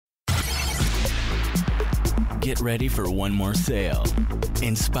Get ready for one more sale.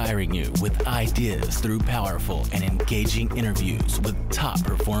 Inspiring you with ideas through powerful and engaging interviews with top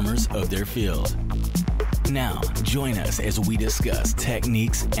performers of their field. Now, join us as we discuss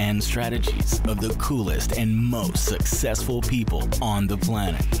techniques and strategies of the coolest and most successful people on the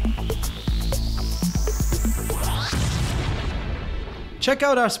planet. Check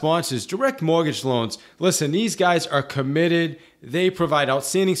out our sponsors, Direct Mortgage Loans. Listen, these guys are committed. They provide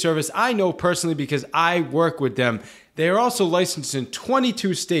outstanding service. I know personally because I work with them. They are also licensed in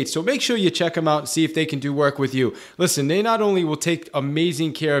 22 states, so make sure you check them out and see if they can do work with you. Listen, they not only will take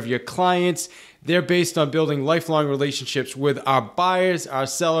amazing care of your clients, they're based on building lifelong relationships with our buyers, our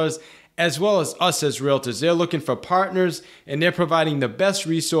sellers, as well as us as realtors. They're looking for partners, and they're providing the best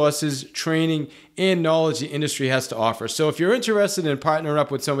resources, training, and knowledge the industry has to offer. So if you're interested in partnering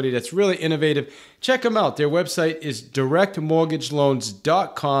up with somebody that's really innovative, check them out. Their website is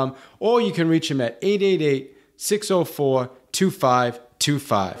directmortgageloans.com, or you can reach them at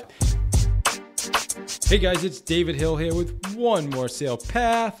 888-604-2525. Hey guys, it's David Hill here with one more sale,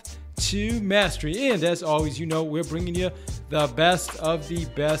 Path to Mastery. And as always, you know, we're bringing you the best of the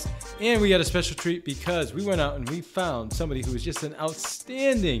best. And we got a special treat because we went out and we found somebody who is just an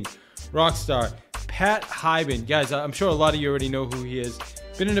outstanding rock star, Pat Hiban. Guys, I'm sure a lot of you already know who he is.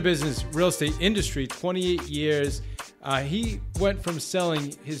 Been in the business real estate industry 28 years. He went from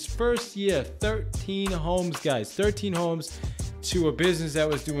selling his first year 13 homes, guys, 13 homes, to a business that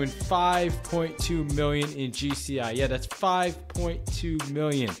was doing $5.2 million in GCI. Yeah, that's $5.2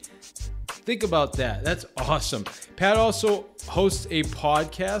 million. Think about that. That's awesome. Pat also hosts a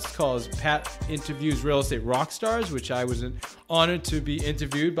podcast called Pat Interviews Real Estate Rock Stars, which I was honored to be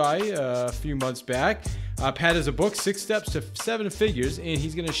interviewed by a few months back. Pat has a book, 6 Steps to 7 Figures, and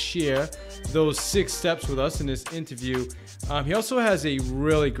he's going to share those 6 steps with us in this interview. He also has a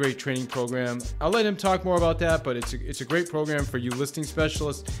really great training program. I'll let him talk more about that, but it's a great program for you listing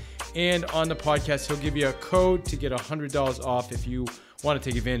specialists. And on the podcast, he'll give you a code to get $100 off if you want to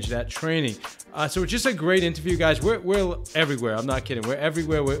take advantage of that training. So it's just a great interview, guys. We're everywhere. I'm not kidding. We're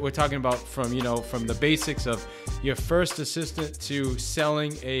everywhere. We're talking about from the basics of your first assistant to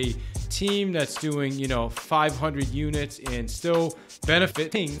selling a team that's doing 500 units and still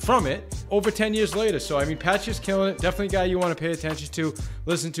benefiting from it over 10 years later. So I mean, Pat's just killing it. Definitely a guy you want to pay attention to,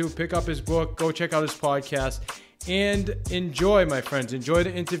 listen to, pick up his book, go check out his podcast, and enjoy, my friends. Enjoy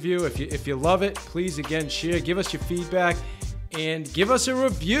the interview. If you love it, please again share, give us your feedback, and give us a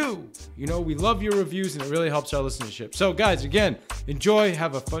review. We love your reviews, and it really helps our listenership. So guys, again, enjoy.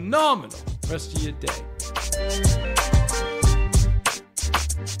 Have a phenomenal rest of your day.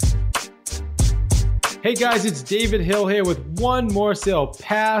 Hey guys, it's David Hill here with one more sale,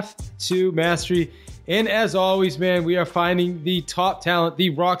 Path to Mastery. And as always, man, we are finding the top talent,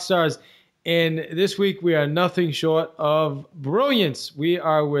 the rock stars. And this week we are nothing short of brilliance. We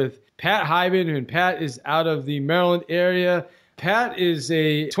are with Pat Hiban, and Pat is out of the Maryland area. Pat is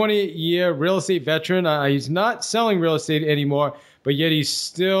a 28-year real estate veteran. He's not selling real estate anymore, but yet he's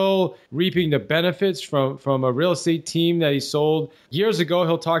still reaping the benefits from a real estate team that he sold years ago.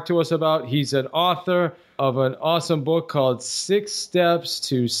 He'll talk to us about. He's an author of an awesome book called 6 Steps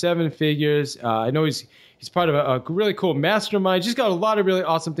to 7 Figures. I know he's part of a really cool mastermind. Just got a lot of really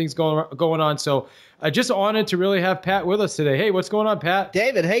awesome things going on. So just honored to really have Pat with us today. Hey, what's going on, Pat?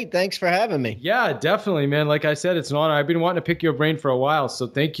 David, hey, thanks for having me. Yeah, definitely, man. Like I said, it's an honor. I've been wanting to pick your brain for a while, so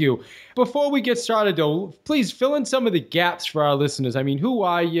thank you. Before we get started, though, please fill in some of the gaps for our listeners. I mean, who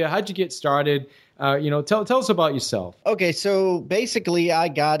are you? How'd you get started? Tell us about yourself. Okay, so basically I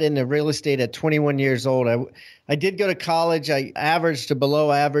got into real estate at 21 years old. I did go to college. I averaged to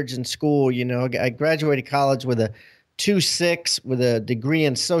below average in school. I graduated college with a 2.6 with a degree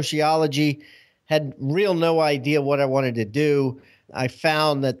in sociology. Had no idea what I wanted to do. I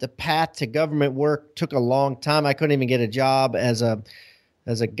found that the path to government work took a long time. I couldn't even get a job as a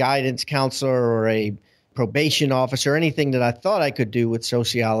guidance counselor or a probation officer, anything that I thought I could do with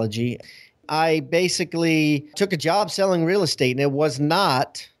sociology. I basically took a job selling real estate, and it was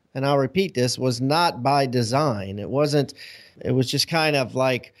not, and I'll repeat this, was not by design. It was just kind of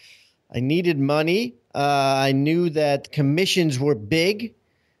like I needed money. I knew that commissions were bigger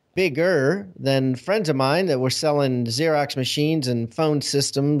than friends of mine that were selling Xerox machines and phone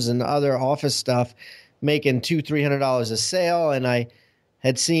systems and other office stuff, making $200-$300 a sale. And I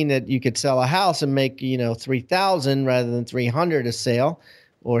had seen that you could sell a house and make, $3,000 rather than $300 a sale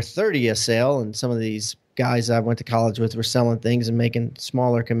or $30 a sale. And some of these guys I went to college with were selling things and making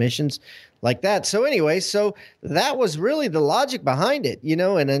smaller commissions like that. So anyway, so that was really the logic behind it,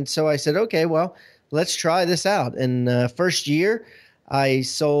 and then so I said, okay, well, let's try this out. And first year I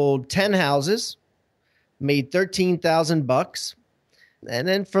sold 10 houses, made $13,000. And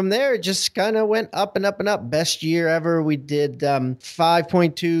then from there, it just kind of went up and up and up. Best year ever. We did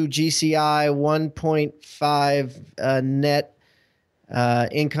 5.2 GCI, 1.5 net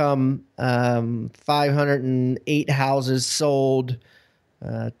income, 508 houses sold,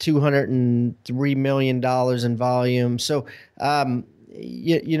 $203 million in volume. So,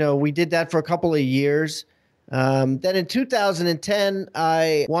 we did that for a couple of years. Then in 2010,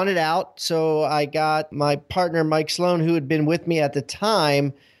 I wanted out. So I got my partner, Mike Sloan, who had been with me at the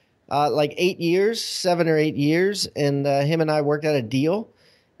time, like 7 or 8 years. And him and I worked out a deal.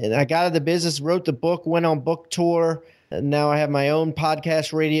 And I got out of the business, wrote the book, went on book tour. And now I have my own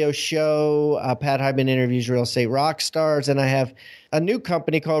podcast radio show. Pat Hiban interviews real estate rock stars. And I have a new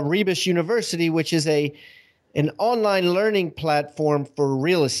company called Rebus University, which is an online learning platform for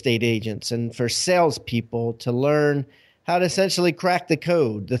real estate agents and for salespeople to learn how to essentially crack the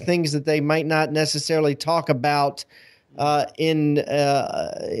code, the things that they might not necessarily talk about in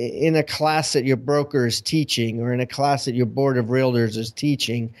a class that your broker is teaching or in a class that your board of realtors is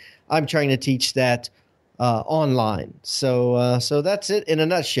teaching. I'm trying to teach that online. So that's it in a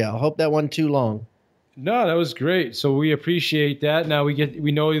nutshell. Hope that wasn't too long. No, that was great. So we appreciate that. Now we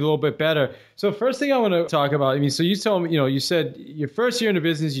know you a little bit better. So first thing I want to talk about, so you told me, you said your first year in the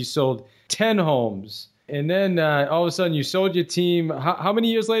business, you sold 10 homes. And then all of a sudden you sold your team. How many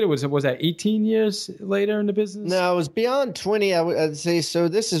years later? Was that 18 years later in the business? No, it was beyond 20, I'd say. So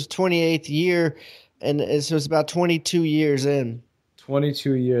this is 28th year, and so it's about 22 years in.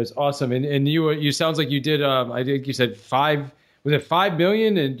 22 years. Awesome. And you sounds like you did, I think you said was it 5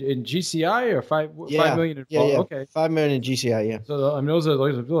 million in GCI or 5 million in Okay. 5 million in GCI, yeah. So those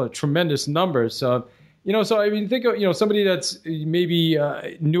are tremendous numbers. So think of somebody that's maybe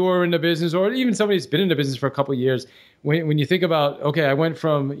newer in the business, or even somebody that's been in the business for a couple of years. When you think about, okay, I went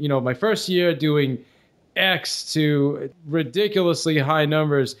from my first year doing X to ridiculously high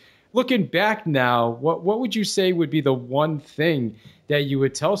numbers. Looking back now, what would you say would be the one thing that you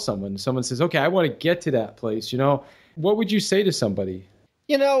would tell someone? Someone says, okay, I want to get to that place. What would you say to somebody?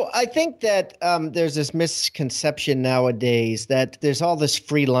 I think that there's this misconception nowadays that there's all this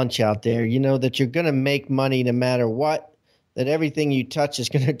free lunch out there, that you're going to make money no matter what, that everything you touch is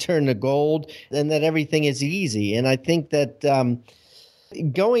going to turn to gold, and that everything is easy. And I think that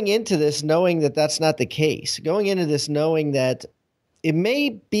going into this knowing that that's not the case, going into this knowing that it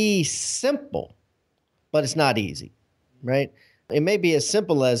may be simple, but it's not easy, right? It may be as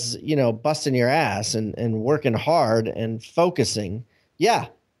simple as, busting your ass and working hard and focusing. Yeah,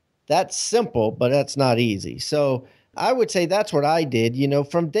 that's simple, but that's not easy. So I would say that's what I did.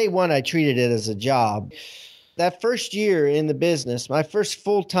 From day one, I treated it as a job. That first year in the business, my first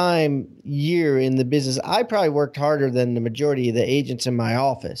full-time year in the business, I probably worked harder than the majority of the agents in my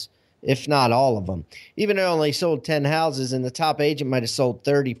office, if not all of them. Even though I only sold 10 houses and the top agent might have sold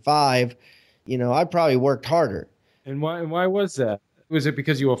 35, I probably worked harder. And why was that? Was it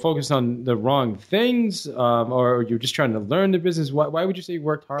because you were focused on the wrong things, or you were just trying to learn the business? Why would you say you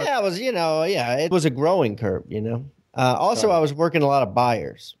worked hard? Yeah, it was, it was a growing curve, Also, I was working a lot of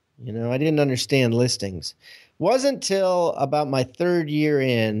buyers. I didn't understand listings. Wasn't until about my third year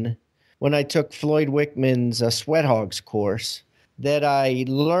in, when I took Floyd Wickman's Sweat Hogs course, that I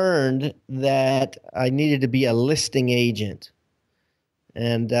learned that I needed to be a listing agent.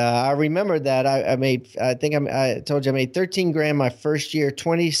 And I remember that I told you I made 13 grand my first year,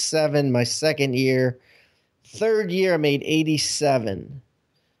 27 my second year. Third year I made 87.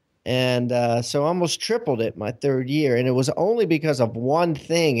 And so almost tripled it my third year. And it was only because of one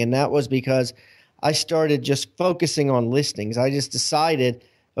thing, and that was because I started just focusing on listings. I just decided,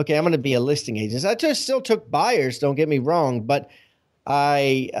 okay, I'm going to be a listing agent. I still took buyers, don't get me wrong, but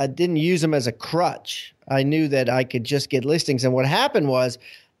I didn't use them as a crutch. I knew that I could just get listings. And what happened was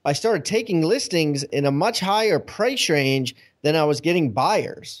I started taking listings in a much higher price range than I was getting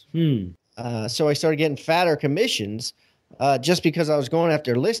buyers. So I started getting fatter commissions just because I was going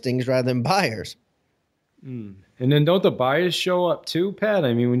after listings rather than buyers. And then don't the buyers show up too, Pat?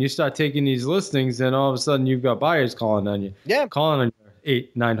 I mean, when you start taking these listings, then all of a sudden you've got buyers calling on you. Yeah. Calling on your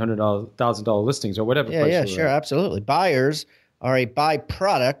 $800,000-$900,000 listings or whatever. Yeah, sure. Absolutely. Buyers are a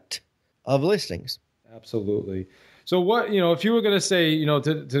byproduct of listings. Absolutely. So what, if you were going to say, to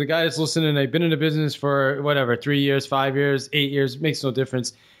the guy that's listening, they've been in the business for whatever, 3 years, 5 years, 8 years, makes no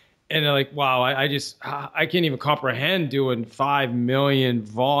difference. And they're like, wow, I can't even comprehend doing 5 million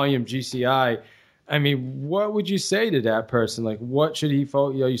volume GCI. I mean, what would you say to that person? Like, what should he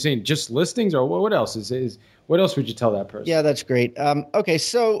focus? Are you saying just listings, or what else what else would you tell that person? Yeah, that's great. Okay.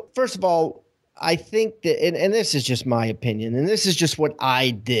 So first of all, I think that, and this is just my opinion, and this is just what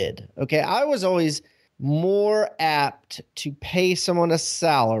I did. Okay. I was always more apt to pay someone a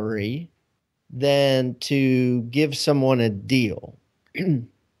salary than to give someone a deal.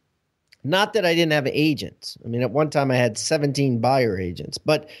 Not that I didn't have agents. I mean, at one time I had 17 buyer agents,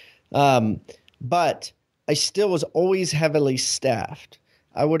 but I still was always heavily staffed.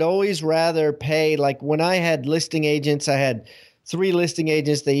 I would always rather pay, like when I had listing agents, I had 3 listing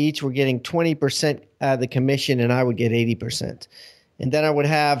agents. They each were getting 20% of the commission, and I would get 80%. And then I would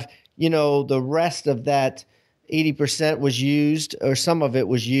have, the rest of that 80% was used, or some of it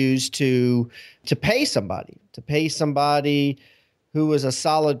was used to pay somebody who was a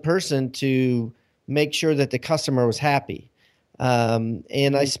solid person to make sure that the customer was happy.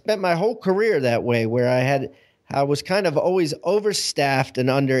 And I spent my whole career that way, where I was kind of always overstaffed and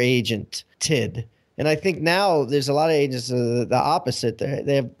under-agented. And I think now there's a lot of agents the opposite.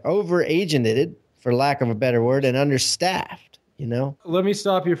 They have over-agented, for lack of a better word, and understaffed, Let me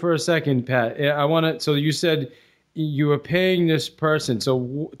stop you for a second, Pat. So you said you were paying this person. So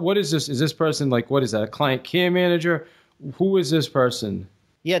what is this? Is this person what is that, a client care manager? Who is this person?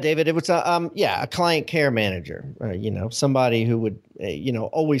 Yeah, David, it was a client care manager, somebody who would,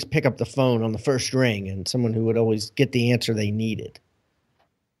 always pick up the phone on the first ring, and someone who would always get the answer they needed.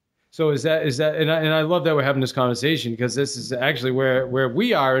 So is that, and I love that we're having this conversation, because this is actually where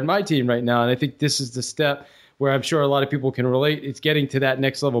we are in my team right now. And I think this is the step where I'm sure a lot of people can relate. It's getting to that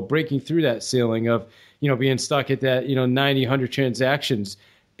next level, breaking through that ceiling of, being stuck at that, 90, 100 transactions.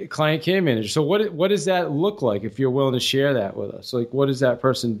 Client care manager. So what does that look like, if you're willing to share that with us? What does that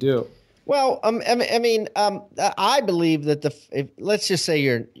person do? Well, I believe that let's just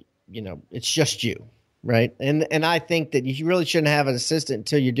say it's just you, right? And I think that you really shouldn't have an assistant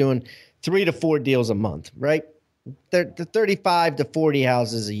until you're doing 3 to 4 deals a month, right? The 35 to 40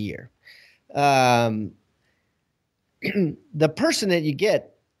 houses a year. The person that you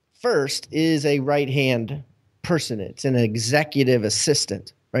get first is a right-hand person. It's an executive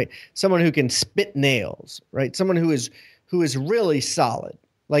assistant, right? Someone who can spit nails, right? Someone who is really solid,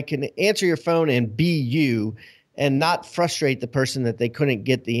 can answer your phone and be you, and not frustrate the person that they couldn't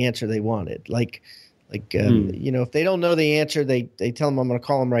get the answer they wanted. If they don't know the answer, they tell them, I'm going to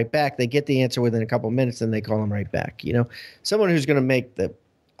call them right back. They get the answer within a couple of minutes, and they call them right back. Someone who's going to make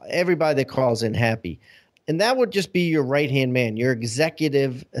everybody that calls in happy. And that would just be your right-hand man, your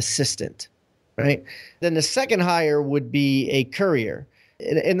executive assistant, right? Then the second hire would be a courier.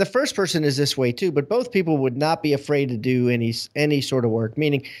 And the first person is this way too, but both people would not be afraid to do any sort of work.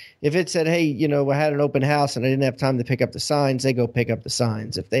 Meaning, if it said, hey, I had an open house and I didn't have time to pick up the signs, they go pick up the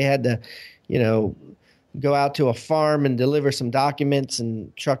signs. If they had to, go out to a farm and deliver some documents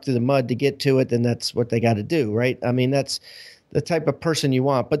and truck through the mud to get to it, then that's what they got to do, right? I mean, that's the type of person you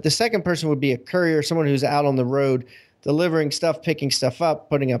want. But the second person would be a courier, someone who's out on the road, delivering stuff, picking stuff up,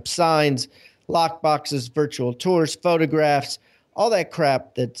 putting up signs, lock boxes, virtual tours, photographs, all that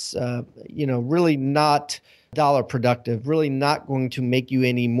crap that's, really not dollar productive, really not going to make you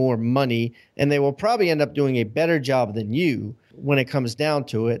any more money. And they will probably end up doing a better job than you when it comes down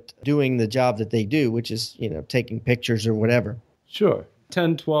to it, doing the job that they do, which is, taking pictures or whatever. Sure.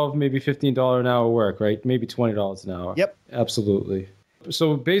 $10, $12, maybe $15 an hour work, right? Maybe $20 an hour. Yep. Absolutely.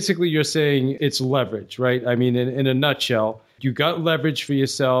 So basically you're saying it's leverage, right? I mean, in a nutshell, you got leverage for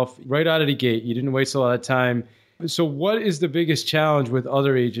yourself right out of the gate. You didn't waste a lot of time. So what is the biggest challenge with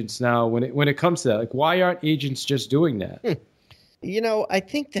other agents now when it comes to that? Why aren't agents just doing that? I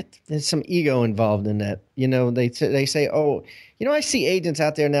think that there's some ego involved in that. They say, oh, I see agents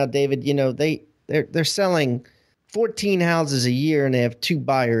out there now, David, they're selling 14 houses a year and they have 2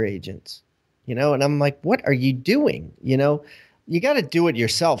 buyer agents, and I'm like, what are you doing? You got to do it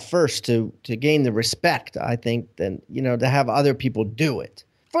yourself first to gain the respect, I think, than, to have other people do it.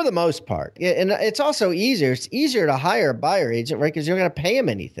 For the most part. And it's also easier. It's easier to hire a buyer agent, right? Because you're going to pay them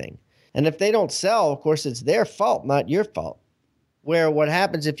anything. And if they don't sell, of course, it's their fault, not your fault. Where what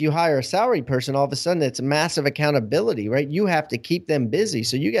happens if you hire a salaried person, all of a sudden it's massive accountability, right? You have to keep them busy.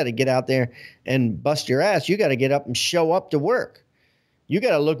 So you got to get out there and bust your ass. You got to get up and show up to work. You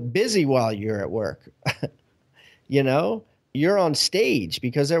got to look busy while you're at work. You're on stage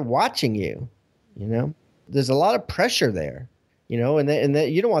because they're watching you. There's a lot of pressure there. And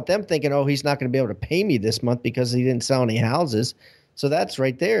you don't want them thinking, oh, he's not going to be able to pay me this month because he didn't sell any houses. So that's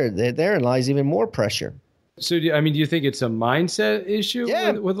right there. Therein lies even more pressure. So, do you think it's a mindset issue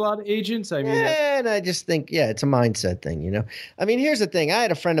with a lot of agents? And I just think, it's a mindset thing, Here's the thing. I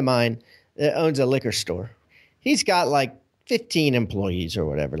had a friend of mine that owns a liquor store. He's got 15 employees or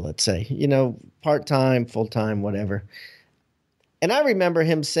whatever, let's say, part-time, full-time, whatever. And I remember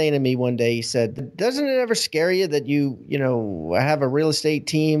him saying to me one day, he said, doesn't it ever scare you that you have a real estate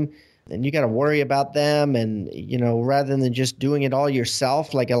team and you got to worry about them. And, rather than just doing it all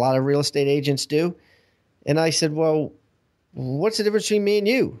yourself, like a lot of real estate agents do. And I said, well, what's the difference between me and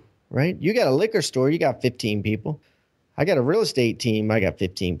you, right? You got a liquor store, you got 15 people. I got a real estate team, I got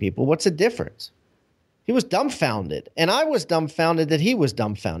 15 people. What's the difference? He was dumbfounded. And I was dumbfounded that he was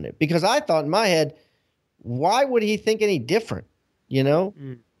dumbfounded, because I thought in my head, why would he think any different?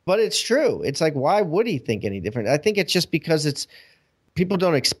 But it's true. It's like, why would he think any different? I think it's just because people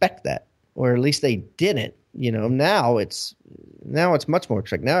don't expect that, or at least they didn't. Now it's much more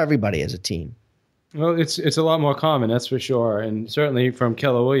expected. Now everybody has a team. Well, it's a lot more common, that's for sure. And certainly from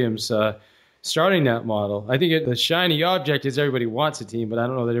Keller Williams starting that model. I think the shiny object is everybody wants a team, but I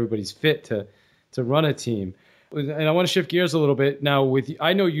don't know that everybody's fit to run a team. And I want to shift gears a little bit. Now,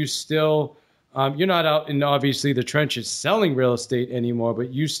 I know you still, you're not out in obviously the trenches selling real estate anymore,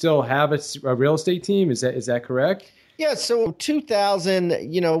 but you still have a real estate team. Is that correct? Yeah, so 2000,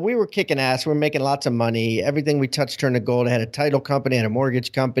 we were kicking ass. We were making lots of money. Everything we touched turned to gold. I had a title company, I had a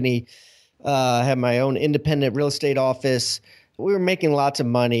mortgage company. I had my own independent real estate office. We were making lots of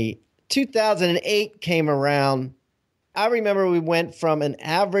money. 2008 came around. I remember we went from an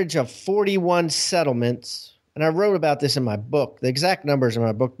average of 41 settlements, and I wrote about this in my book. The exact numbers in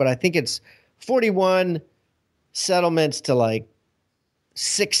my book, but I think it's 41 settlements to like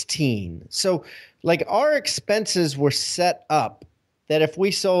 16. So like our expenses were set up that if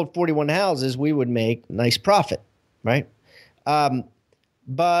we sold 41 houses, we would make a nice profit, right?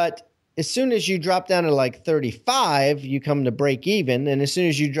 But as soon as you drop down to like 35, you come to break even. And as soon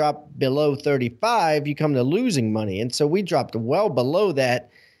as you drop below 35, you come to losing money. And so we dropped well below that,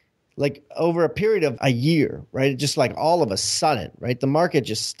 like over a period of a year, right? Just like all of a sudden, right? The market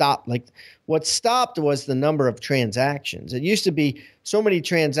just stopped. Like what stopped was the number of transactions. It used to be so many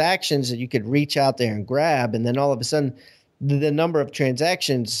transactions that you could reach out there and grab. And then all of a sudden, the number of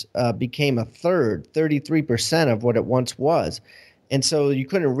transactions became a third, 33% of what it once was. And so you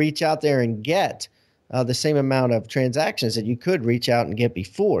couldn't reach out there and get the same amount of transactions that you could reach out and get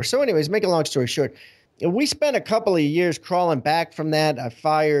before. So anyways, make a long story short, we spent a couple of years crawling back from that. I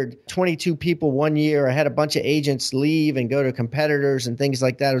fired 22 people one year. I had a bunch of agents leave and go to competitors and things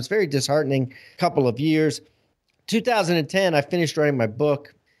like that. It was very disheartening couple of years. 2010, I finished writing my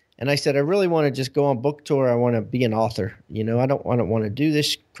book. And I said, I really want to just go on book tour. I want to be an author. I don't want to do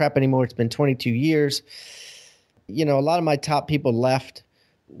this crap anymore. It's been 22 years. A lot of my top people left.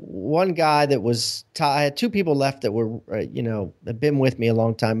 One guy that was I had two people left that were, have been with me a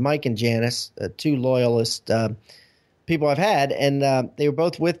long time, Mike and Janice, two loyalist people I've had. And they were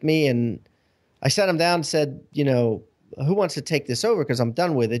both with me. And I sat them down and said, who wants to take this over? Because I'm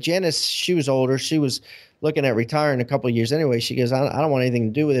done with it. Janice, she was older. She was looking at retiring a couple of years anyway. She goes, I don't want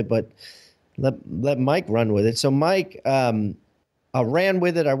anything to do with it, but let Mike run with it. So Mike ran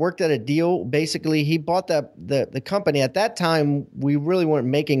with it. I worked at a deal. Basically, he bought the company. At that time, we really weren't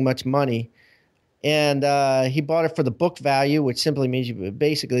making much money. And he bought it for the book value, which simply means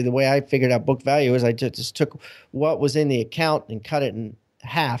basically the way I figured out book value is I just took what was in the account and cut it in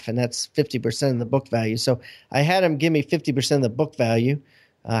half, and that's 50% of the book value. So I had him give me 50% of the book value,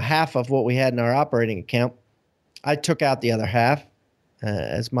 half of what we had in our operating account. I took out the other half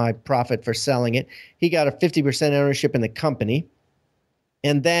as my profit for selling it. He got a 50% ownership in the company.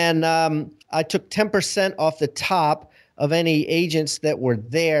 And then I took 10% off the top of any agents that were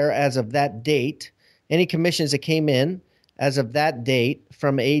there as of that date. Any commissions that came in as of that date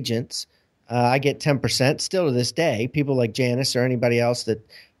from agents, I get 10%. Still to this day, people like Janice or anybody else that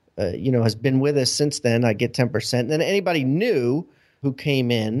has been with us since then, I get 10%. And then anybody new who came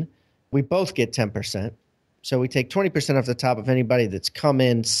in, we both get 10%. So we take 20% off the top of anybody that's come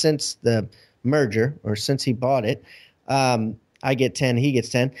in since the merger or since he bought it. I get 10, he gets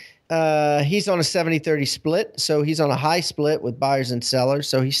 10. He's on a 70-30 split, so he's on a high split with buyers and sellers,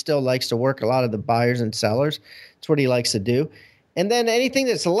 so he still likes to work a lot of the buyers and sellers. It's what he likes to do. And then anything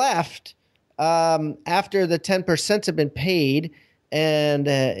that's left after the 10% have been paid and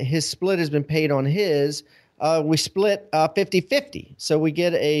his split has been paid on his, we split 50-50. So we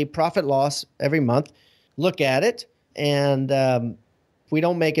get a profit loss every month, look at it, and if we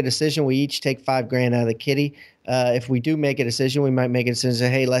don't make a decision, we each take $5,000 out of the kitty. If we do make a decision, we might make a decision, say,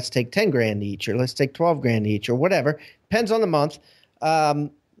 hey, let's take $10,000 each, or let's take $12,000 each, or whatever. Depends on the month.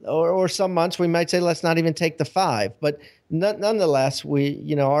 Or some months we might say, let's not even take the 5. But nonetheless,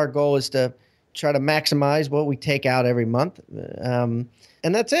 our goal is to try to maximize what we take out every month. And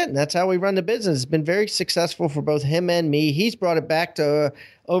that's it. And that's how we run the business. It's been very successful for both him and me. He's brought it back to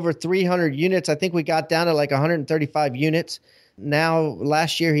over 300 units. I think we got down to like 135 units. Now,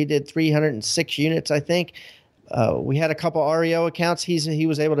 last year he did 306 units, I think. We had a couple REO accounts. He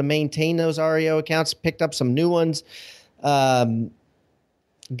was able to maintain those REO accounts, picked up some new ones, got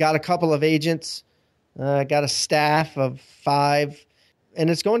a couple of agents, got a staff of 5, and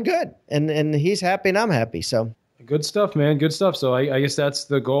it's going good. And he's happy and I'm happy. So good stuff, man. Good stuff. So I guess that's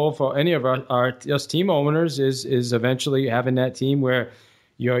the goal for any of our us team owners is eventually having that team where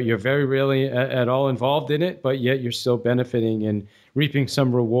you're very rarely at all involved in it, but yet you're still benefiting and reaping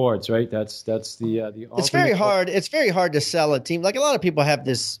some rewards, right? That's the it's very hard. It's very hard to sell a team. Like a lot of people have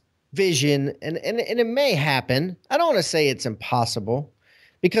this vision and it may happen. I don't want to say it's impossible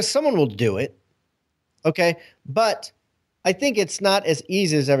because someone will do it. Okay. But I think it's not as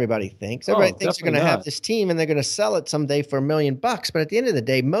easy as everybody thinks. Everybody thinks they're going to have this team and they're going to sell it someday for $1 million. But at the end of the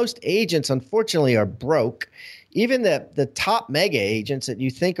day, most agents, unfortunately, are broke. Even the top mega agents that you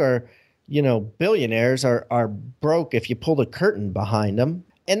think are, billionaires are broke if you pull the curtain behind them.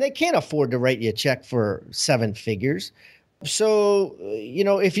 And they can't afford to write you a check for 7 figures. So,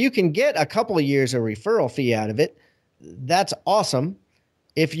 if you can get a couple of years of referral fee out of it, that's awesome.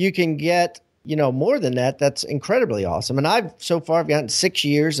 If you can get more than that, that's incredibly awesome. And I've gotten 6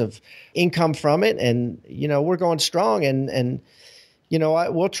 years of income from it, and we're going strong. And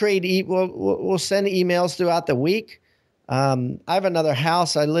we'll trade. We'll send emails throughout the week. I have another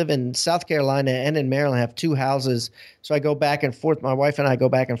house. I live in South Carolina and in Maryland. I have 2 houses, so I go back and forth. My wife and I go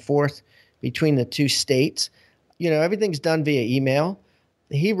back and forth between the 2 states. Everything's done via email.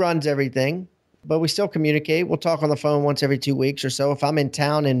 He runs everything, but we still communicate. We'll talk on the phone once every 2 weeks or so. If I'm in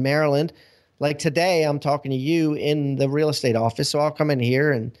town in Maryland. Like today, I'm talking to you in the real estate office, so I'll come in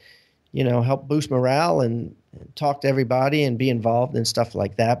here and, help boost morale and talk to everybody and be involved and stuff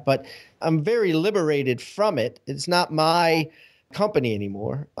like that. But I'm very liberated from it. It's not my company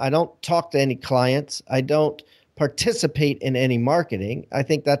anymore. I don't talk to any clients. I don't participate in any marketing. I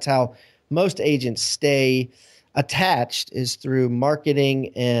think that's how most agents stay attached is through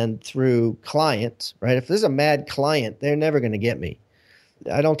marketing and through clients, right? If there's a mad client, they're never going to get me.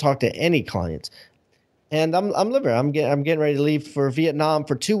 I don't talk to any clients, and I'm living. I'm getting ready to leave for Vietnam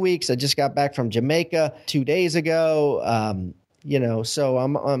for 2 weeks. I just got back from Jamaica 2 days ago. So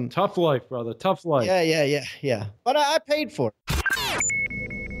I'm tough life, brother. Tough life. Yeah. But I paid for it.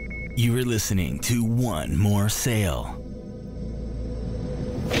 You are listening to One More Sale.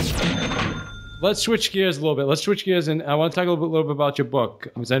 Let's switch gears a little bit. Let's switch gears, and I want to talk a little bit about your book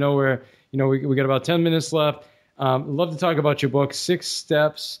because I know we got about 10 minutes left. I'd love to talk about your book, 6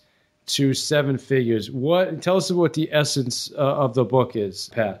 Steps to 7 Figures. Tell us what the essence of the book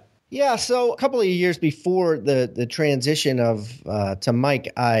is, Pat. Yeah, so a couple of years before the transition to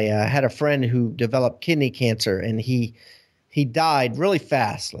Mike, I had a friend who developed kidney cancer, and he died really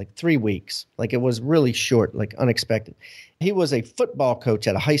fast, like 3 weeks. Like it was really short, like unexpected. He was a football coach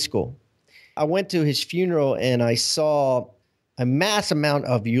at a high school. I went to his funeral and I saw a mass amount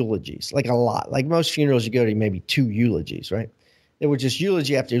of eulogies, like a lot. Like most funerals you go to, maybe 2 eulogies, right? They were just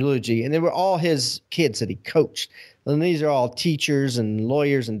eulogy after eulogy, and they were all his kids that he coached. And these are all teachers and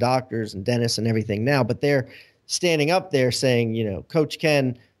lawyers and doctors and dentists and everything now, but they're standing up there saying, Coach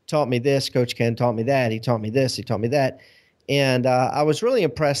Ken taught me this, Coach Ken taught me that, he taught me this, he taught me that. And I was really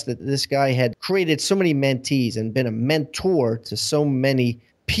impressed that this guy had created so many mentees and been a mentor to so many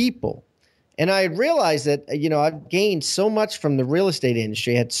people. And I realized that, I've gained so much from the real estate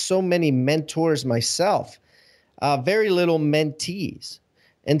industry. I had so many mentors myself, very little mentees.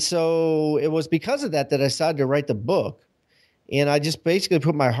 And so it was because of that I decided to write the book. And I just basically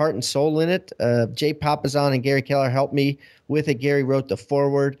put my heart and soul in it. Jay Papazan and Gary Keller helped me with it. Gary wrote the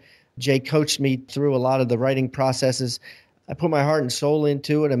foreword. Jay coached me through a lot of the writing processes. I put my heart and soul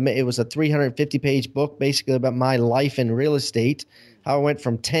into it. It was a 350-page book basically about my life in real estate. How I went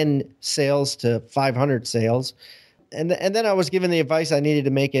from 10 sales to 500 sales. And then I was given the advice I needed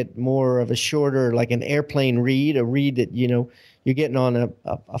to make it more of a shorter, like an airplane read, a read that, you're getting on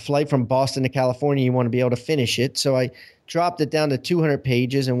a flight from Boston to California, you want to be able to finish it. So I dropped it down to 200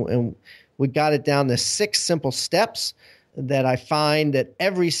 pages and we got it down to 6 simple steps that I find that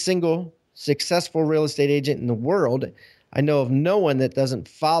every single successful real estate agent in the world, I know of no one that doesn't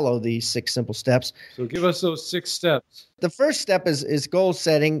follow these 6 simple steps. So give us those 6 steps. The first step is goal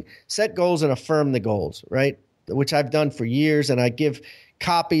setting. Set goals and affirm the goals, right? Which I've done for years, and I give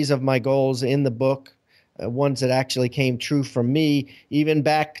copies of my goals in the book, ones that actually came true for me even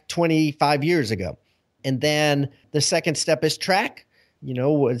back 25 years ago. And then the second step is track.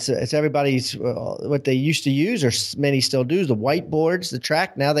 It's everybody's what they used to use, or many still do, the whiteboards, the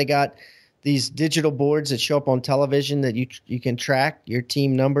track. Now they got these digital boards that show up on television that you can track your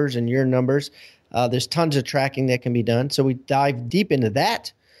team numbers and your numbers. There's tons of tracking that can be done. So we dive deep into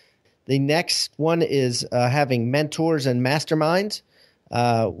that. The next one is having mentors and masterminds,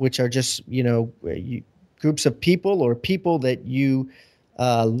 which are just, groups of people or people that you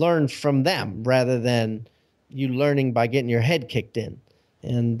learn from them rather than you learning by getting your head kicked in,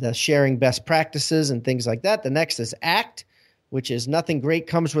 and sharing best practices and things like that. The next is ACT, which is nothing great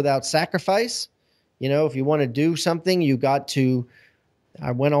comes without sacrifice. If you want to do something,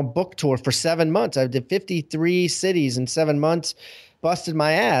 I went on book tour for 7 months. I did 53 cities in 7 months, busted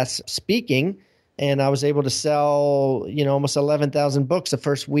my ass speaking, and I was able to sell, almost 11,000 books the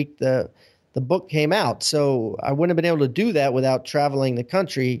first week the book came out. So I wouldn't have been able to do that without traveling the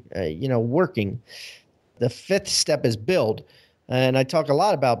country, working. The fifth step is build. And I talk a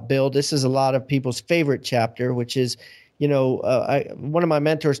lot about build. This is a lot of people's favorite chapter, which is, one of my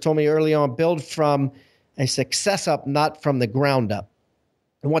mentors told me early on, build from a success up, not from the ground up.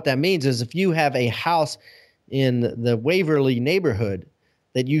 And what that means is if you have a house in the Waverly neighborhood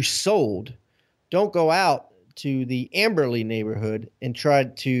that you sold, don't go out to the Amberley neighborhood and try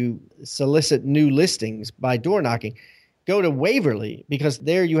to solicit new listings by door knocking. Go to Waverly, because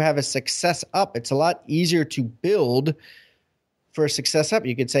there you have a success up. It's a lot easier to build for a success up.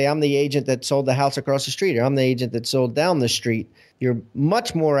 You could say, I'm the agent that sold the house across the street, or I'm the agent that sold down the street. You're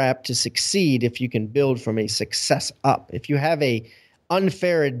much more apt to succeed if you can build from a success up. If you have a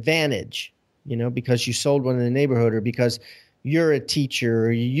unfair advantage, because you sold one in the neighborhood, or because you're a teacher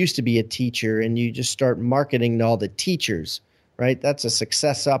or you used to be a teacher and you just start marketing to all the teachers, right? That's a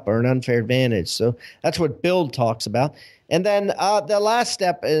success up or an unfair advantage. So that's what build talks about. And then the last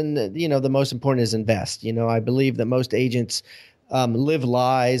step, and the most important, is invest. I believe that most agents live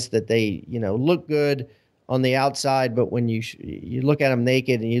lies that they, look good on the outside, but when you look at them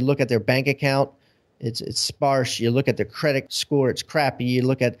naked and you look at their bank account, it's sparse. You look at their credit score, it's crappy. You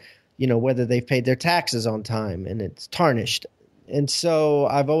look at, whether they've paid their taxes on time, and it's tarnished. And so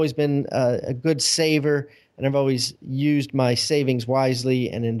I've always been a good saver, and I've always used my savings wisely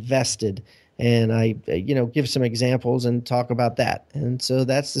and invested. And I, give some examples and talk about that. And so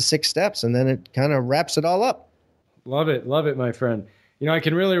that's the 6 steps, and then it kind of wraps it all up. Love it, my friend. I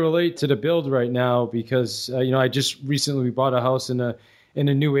can really relate to the build right now because, I just recently bought a house in a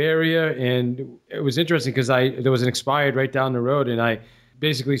new area, and it was interesting because there was an expired right down the road, and I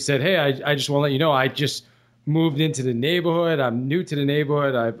basically said, hey, I just want to let you know, I just moved into the neighborhood. I'm new to the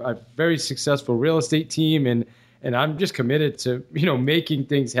neighborhood. I've a very successful real estate team, and I'm just committed to, making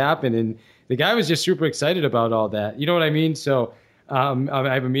things happen. And the guy was just super excited about all that. You know what I mean? So I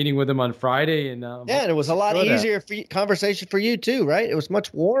have a meeting with him on Friday, and and it was a lot easier conversation for you too, right? It was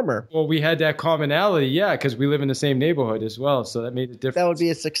much warmer. Well, we had that commonality, because we live in the same neighborhood as well, so that made a difference. That would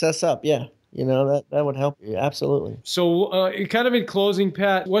be a success up, yeah. That would help you, absolutely. So, kind of in closing,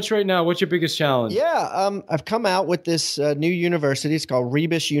 Pat, what's your biggest challenge? Yeah, I've come out with this new university. It's called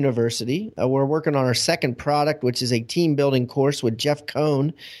Rebus University. We're working on our second product, which is a team building course with Jeff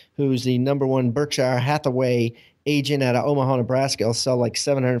Cohn, who's the #1 Berkshire Hathaway agent out of Omaha, Nebraska. He'll sell like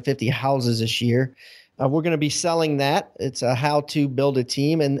 750 houses this year. We're going to be selling that. It's a how to build a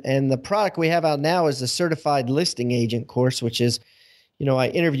team. And the product we have out now is the certified listing agent course, which is, I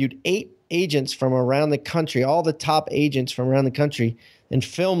interviewed 8 agents from around the country, all the top agents from around the country, and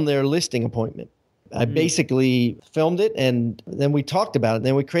filmed their listing appointment. I basically filmed it, and then we talked about it.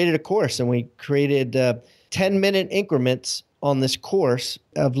 Then we created a course, and we created 10-minute increments on this course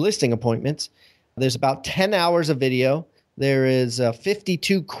of listing appointments. There's about 10 hours of video. There is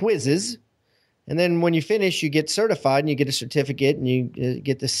 52 quizzes. And then when you finish, you get certified and you get a certificate and you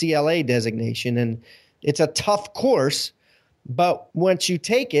get the CLA designation. And it's a tough course, but once you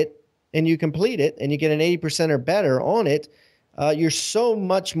take it and you complete it and you get an 80% or better on it, you're so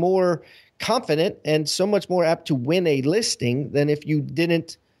much more confident and so much more apt to win a listing than if you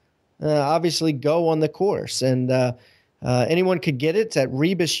didn't obviously go on the course. And anyone could get it. It's at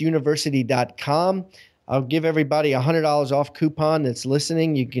rebusuniversity.com. I'll give everybody a $100 off coupon that's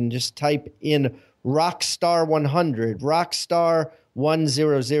listening. You can just type in Rockstar 100, Rockstar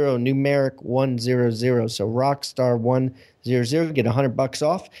 100, numeric 100. So Rockstar 100, get $100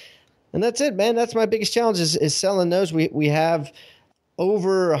 off. And that's it, man. That's my biggest challenge is selling those. We have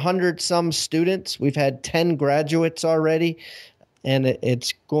over 100 some students. We've had 10 graduates already, and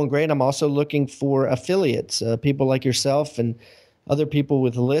it's going great. I'm also looking for affiliates, people like yourself and other people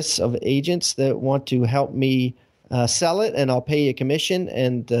with lists of agents that want to help me sell it, and I'll pay you a commission.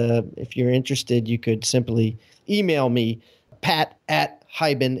 And if you're interested, you could simply email me,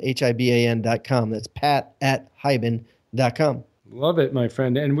 pat@hiban, Hiban.com. That's pat@hiban.com. Love it, my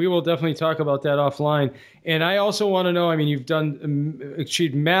friend. And we will definitely talk about that offline. And I also want to know, you've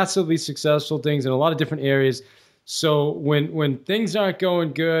achieved massively successful things in a lot of different areas. So when things aren't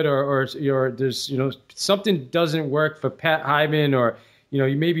going good or there's something doesn't work for Pat Hiban, or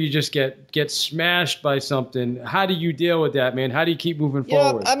maybe you just get smashed by something, how do you deal with that, man? How do you keep moving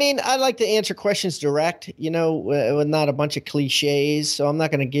forward? I mean, I like to answer questions direct, with not a bunch of cliches. So I'm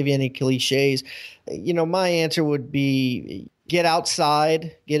not going to give you any cliches. My answer would be get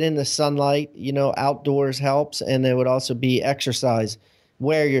outside, get in the sunlight. Outdoors helps, and it would also be exercise.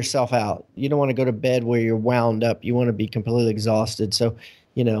 Wear yourself out. You don't want to go to bed where you're wound up. You want to be completely exhausted. So,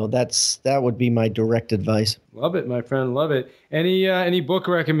 that would be my direct advice. Love it, my friend. Love it. Any book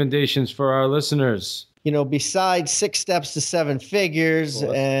recommendations for our listeners? Besides 6 Steps to 7 Figures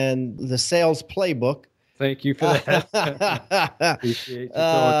and the Sales Playbook. Thank you for that. Appreciate you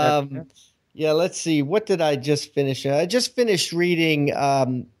throwing that. Yeah, let's see. What did I just finish? I just finished reading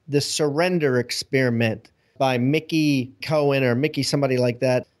The Surrender Experiment by Mickey Cohen or Mickey somebody like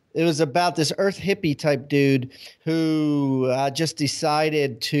that. It was about this earth hippie type dude who just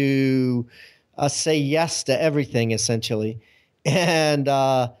decided to say yes to everything, essentially. And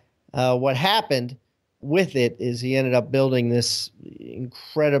what happened with it is he ended up building this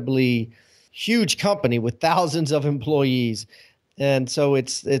incredibly huge company with thousands of employees. And so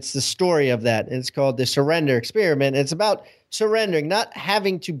it's the story of that. It's called The Surrender Experiment. It's about surrendering, not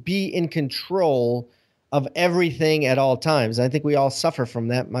having to be in control of everything at all times. I think we all suffer from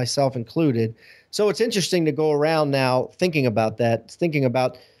that, myself included. So it's interesting to go around now thinking about that, I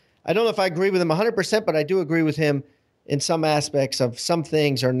don't know if I agree with him 100%, but I do agree with him in some aspects of some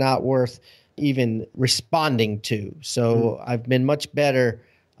things are not worth even responding to. So I've been much better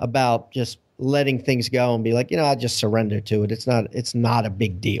about just letting things go and be like, I just surrender to it. It's not a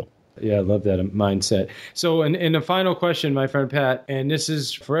big deal. Yeah, I love that mindset. So in the final question, my friend Pat, and this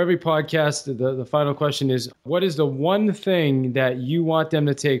is for every podcast, the final question is, what is the one thing that you want them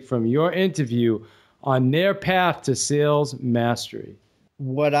to take from your interview on their path to sales mastery?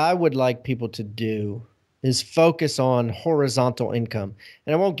 What I would like people to do is focus on horizontal income.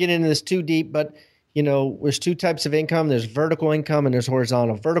 And I won't get into this too deep, but there's 2 types of income. There's vertical income and there's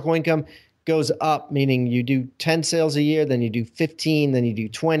horizontal. Vertical income goes up, meaning you do 10 sales a year, then you do 15, then you do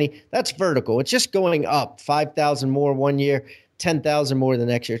 20. That's vertical. It's just going up 5,000 more one year, 10,000 more the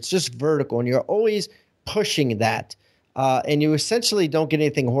next year. It's just vertical, and you're always pushing that. And you essentially don't get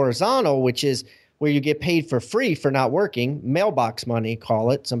anything horizontal, which is where you get paid for free for not working, mailbox money,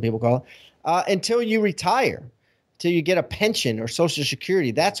 some people call it, until you retire, till you get a pension or Social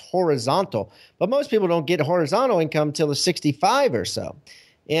Security. That's horizontal. But most people don't get horizontal income until they're 65 or so.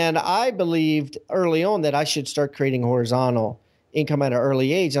 And I believed early on that I should start creating horizontal income at an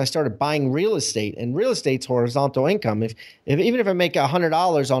early age. And I started buying real estate, and real estate's horizontal income. Even if I make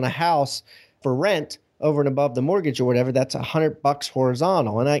 $100 on a house for rent over and above the mortgage or whatever, that's $100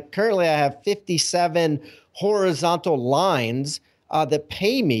 horizontal. And currently I have 57 horizontal lines that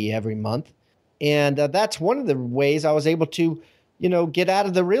pay me every month. And that's one of the ways I was able to get out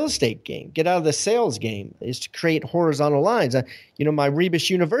of the real estate game, get out of the sales game, is to create horizontal lines. My Rebus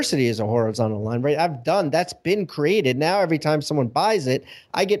University is a horizontal line, right? That's been created. Now, every time someone buys it,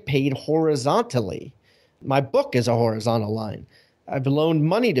 I get paid horizontally. My book is a horizontal line. I've loaned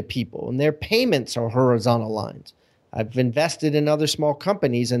money to people, and their payments are horizontal lines. I've invested in other small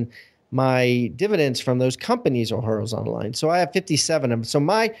companies, and my dividends from those companies are horizontal lines. So I have 57 of them. So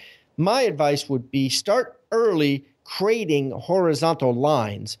my advice would be start early creating horizontal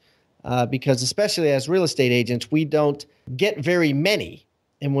lines, because especially as real estate agents, we don't get very many.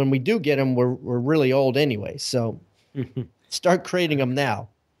 And when we do get them, we're really old anyway. So start creating them now.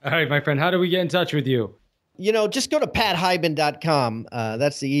 All right, my friend, how do we get in touch with you? Just go to pathiban.com.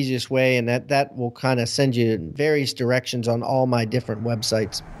 That's the easiest way. And that will kind of send you in various directions on all my different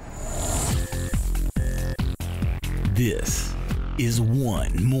websites. This is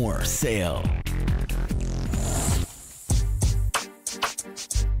One More Sale.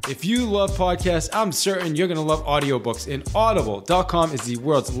 If you love podcasts, I'm certain you're going to love audiobooks. And Audible.com is the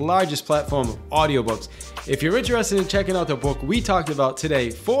world's largest platform of audiobooks. If you're interested in checking out the book we talked about today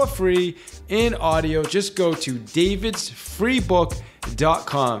for free in audio, just go to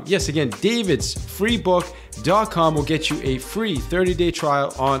davidsfreebook.com. Yes, again, davidsfreebook.com will get you a free 30-day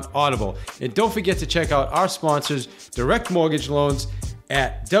trial on Audible. And don't forget to check out our sponsors, Direct Mortgage Loans,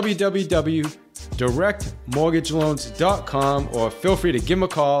 at www.directmortgageloans.com, or feel free to give them a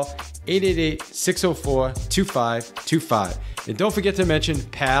call, 888-604-2525. And don't forget to mention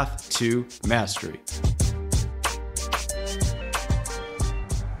Path to Mastery.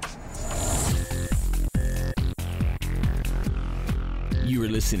 You are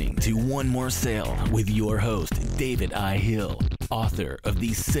listening to One More Sale with your host, David I. Hill, author of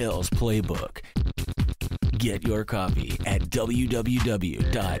the Sales Playbook. Get your copy at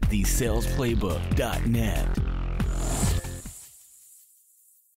www.thesalesplaybook.net.